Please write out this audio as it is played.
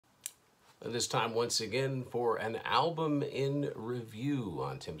It is time once again for an album in review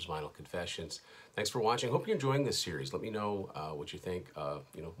on Tim's Vinyl Confessions. Thanks for watching. Hope you're enjoying this series. Let me know what you think of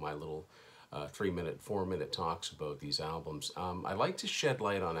my little 3-minute, 4-minute talks about these albums. I like to shed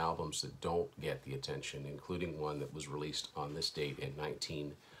light on albums that don't get the attention, including one that was released on this date in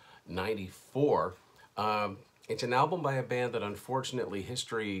 1994. It's an album by a band that unfortunately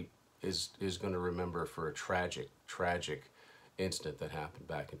history is going to remember for a tragic incident that happened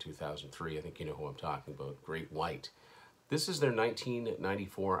back in 2003. I think you know who I'm talking about, Great White. This is their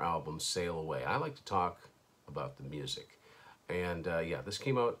 1994 album, Sail Away. I like to talk about the music. And yeah, this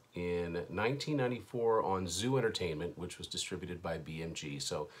came out in 1994 on Zoo Entertainment, which was distributed by BMG.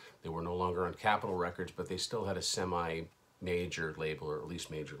 So they were no longer on Capitol Records, but they still had a semi-major label, or at least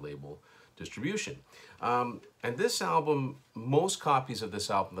major label distribution. And this album, most copies of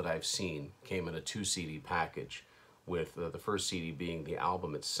this album that I've seen came in a 2-CD package, with the first CD being the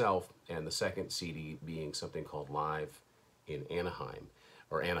album itself and the second CD being something called Live in Anaheim,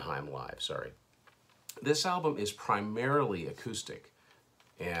 or Anaheim Live, sorry. This album is primarily acoustic,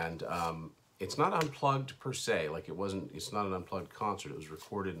 and it's not unplugged per se, like it's not an unplugged concert. It was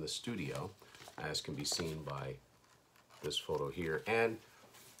recorded in the studio, as can be seen by this photo here. And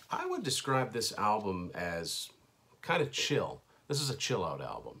I would describe this album as kind of chill. This is a chill out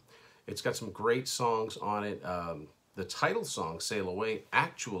album. It's got some great songs on it. The title song, Sail Away,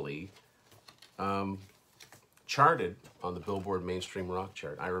 actually charted on the Billboard Mainstream Rock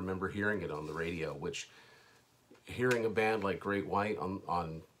chart. I remember hearing it on the radio, which, hearing a band like Great White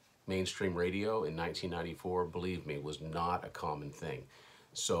on mainstream radio in 1994, believe me, was not a common thing.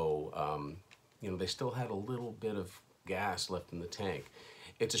 So, they still had a little bit of gas left in the tank.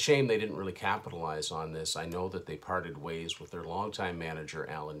 It's a shame they didn't really capitalize on this. I know that they parted ways with their longtime manager,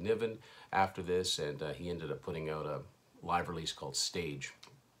 Alan Niven, after this, and he ended up putting out a live release called Stage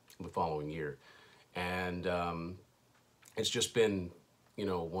the following year. And it's just been,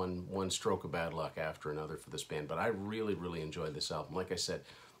 one stroke of bad luck after another for this band. But I really, really enjoyed this album. Like I said,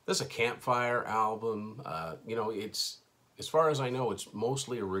 this is a campfire album. It's, as far as I know, it's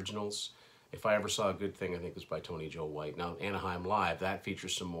mostly originals. If I ever saw a good thing, I think it was by Tony Joe White. Now, Anaheim Live, that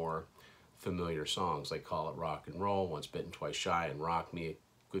features some more familiar songs, like Call It Rock and Roll, Once Bitten, Twice Shy, and Rock Me, a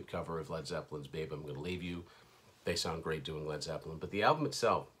good cover of Led Zeppelin's Babe, I'm Gonna Leave You. They sound great doing Led Zeppelin. But the album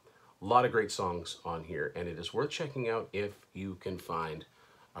itself, a lot of great songs on here, and it is worth checking out if you can find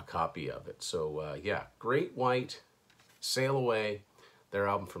a copy of it. So, yeah, Great White, Sail Away, their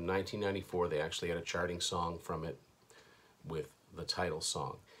album from 1994. They actually had a charting song from it with the title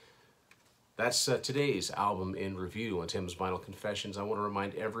song. That's today's album in review on Tim's Vinyl Confessions. I want to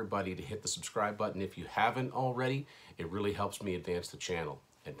remind everybody to hit the subscribe button if you haven't already. It really helps me advance the channel.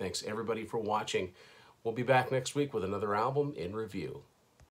 And thanks everybody for watching. We'll be back next week with another album in review.